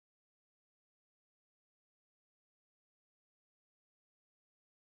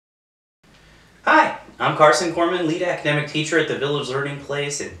Hi, I'm Carson Corman, lead academic teacher at the Village Learning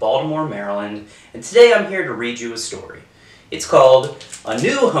Place in Baltimore, Maryland, and today I'm here to read you a story. It's called A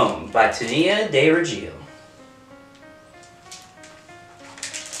New Home by Tania de Regil.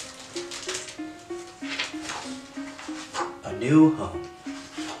 A New Home.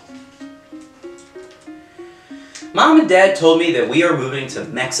 Mom and Dad told me that we are moving to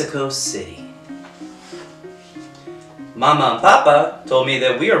Mexico City. Mama and Papa told me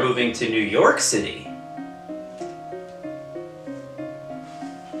that we are moving to New York City.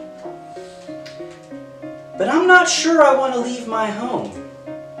 But I'm not sure I want to leave my home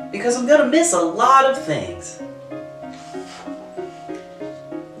because I'm going to miss a lot of things.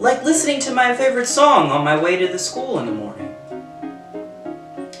 Like listening to my favorite song on my way to the school in the morning.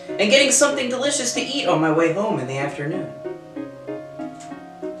 And getting something delicious to eat on my way home in the afternoon.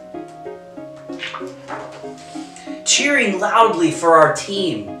 Cheering loudly for our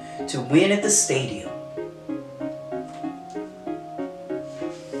team to win at the stadium.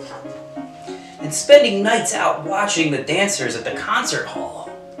 And spending nights out watching the dancers at the concert hall.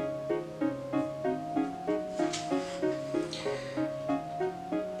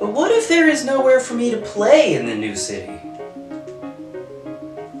 But what if there is nowhere for me to play in the new city?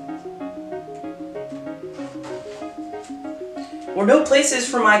 Or no places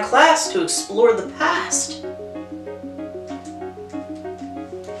for my class to explore the past?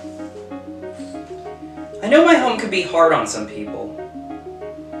 I know my home can be hard on some people,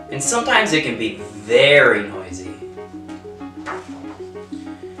 and sometimes it can be very noisy.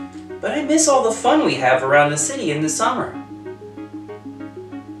 But I miss all the fun we have around the city in the summer.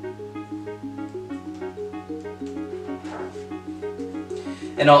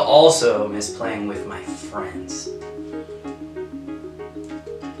 And I'll also miss playing with my friends.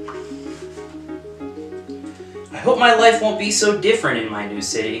 I hope my life won't be so different in my new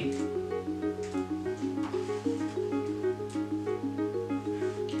city.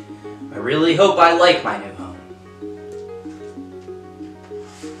 I really hope I like my new home.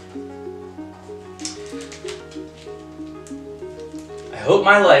 I hope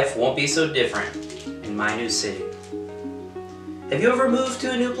my life won't be so different in my new city. Have you ever moved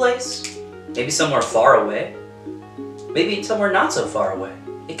to a new place? Maybe somewhere far away? Maybe somewhere not so far away.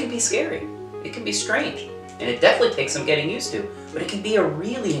 It can be scary. It can be strange. And it definitely takes some getting used to. But it can be a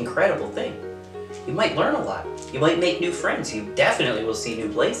really incredible thing. You might learn a lot. You might make new friends. You definitely will see new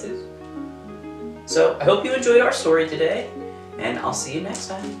places. So I hope you enjoyed our story today, and I'll see you next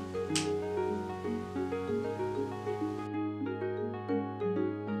time.